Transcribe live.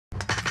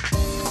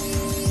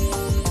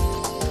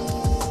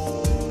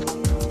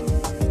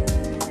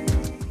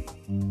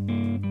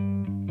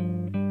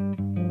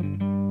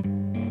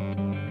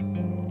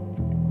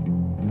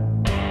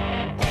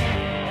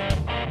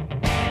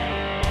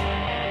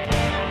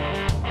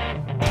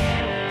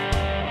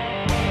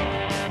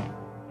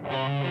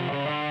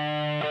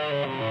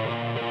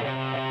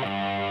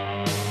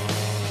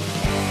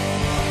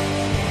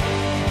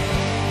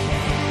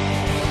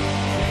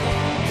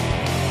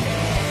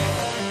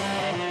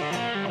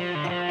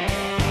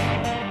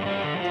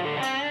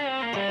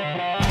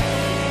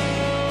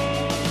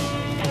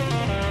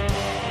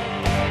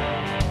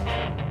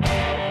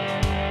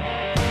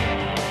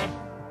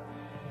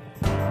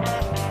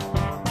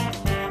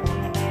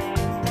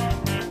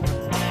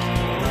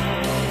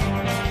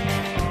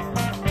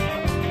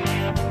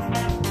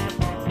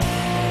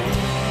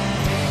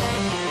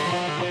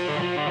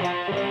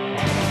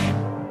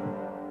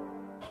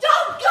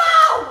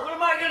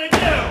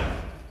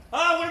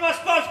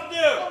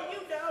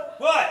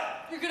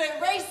You're gonna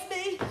erase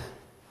me.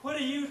 What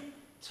are you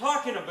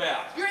talking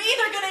about? You're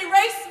either gonna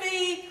erase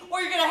me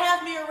or you're gonna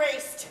have me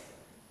erased.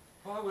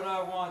 Why would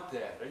I want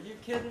that? Are you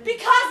kidding me?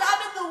 Because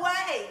I'm in the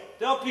way.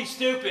 Don't be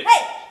stupid.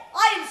 Hey,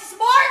 I am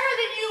smarter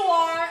than you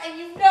are, and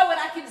you know it.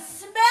 I can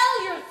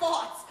smell your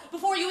thoughts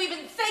before you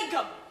even think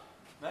them.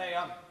 May,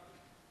 I'm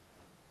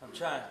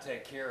trying to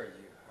take care of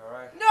you, all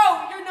right?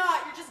 No, you're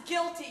not. You're just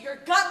guilty. You're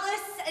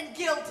gutless and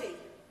guilty.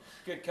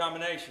 Good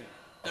combination.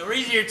 The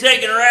reason you're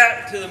taking her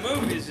out to the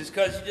movies is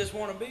because you just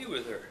want to be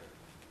with her,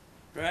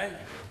 right?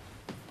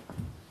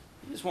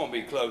 You just want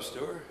to be close to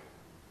her.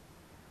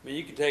 I mean,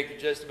 you can take her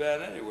just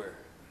about anywhere.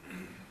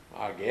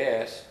 I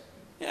guess.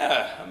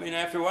 Yeah, I mean,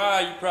 after a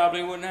while, you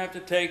probably wouldn't have to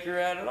take her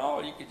out at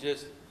all. You could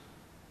just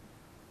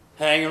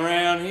hang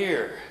around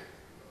here.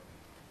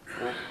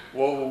 Well,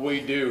 what will we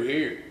do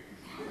here?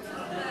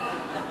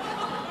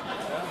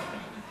 Well,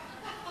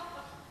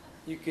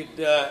 you could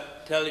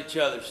tell each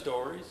other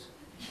stories.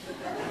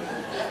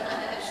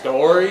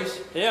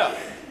 Stories? Yeah.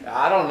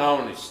 I don't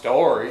know any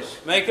stories.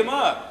 Make them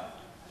up.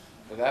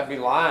 But that'd be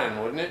lying,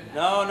 wouldn't it?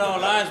 No,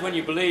 lying's when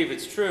you believe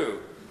it's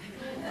true.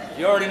 If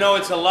you already know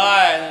it's a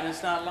lie, then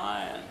it's not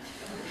lying.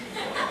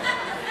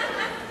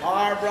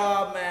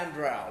 Barbara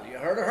Mandrell, you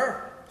heard of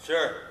her?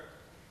 Sure.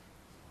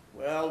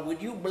 Well,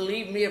 would you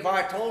believe me if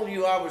I told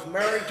you I was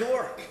married to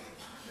her?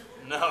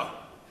 No.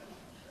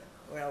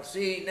 Well,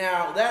 see,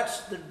 now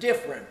that's the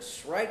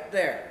difference right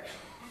there.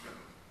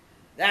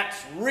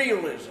 That's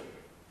realism.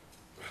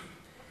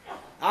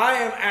 I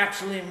am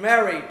actually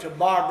married to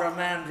Barbara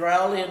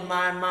Mandrell in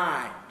my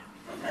mind.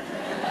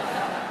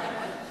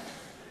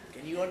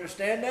 Can you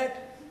understand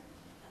that?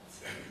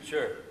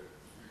 Sure.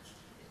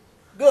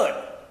 Good.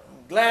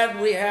 I'm glad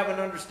we have an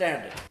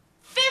understanding.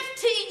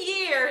 15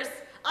 years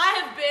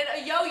I have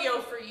been a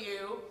yo-yo for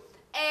you,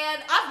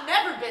 and I've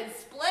never been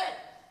split.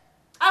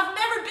 I've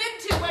never been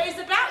two ways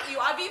about you.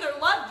 I've either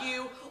loved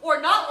you or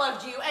not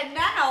loved you, and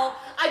now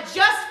I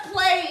just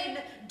plain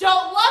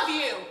don't love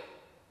you.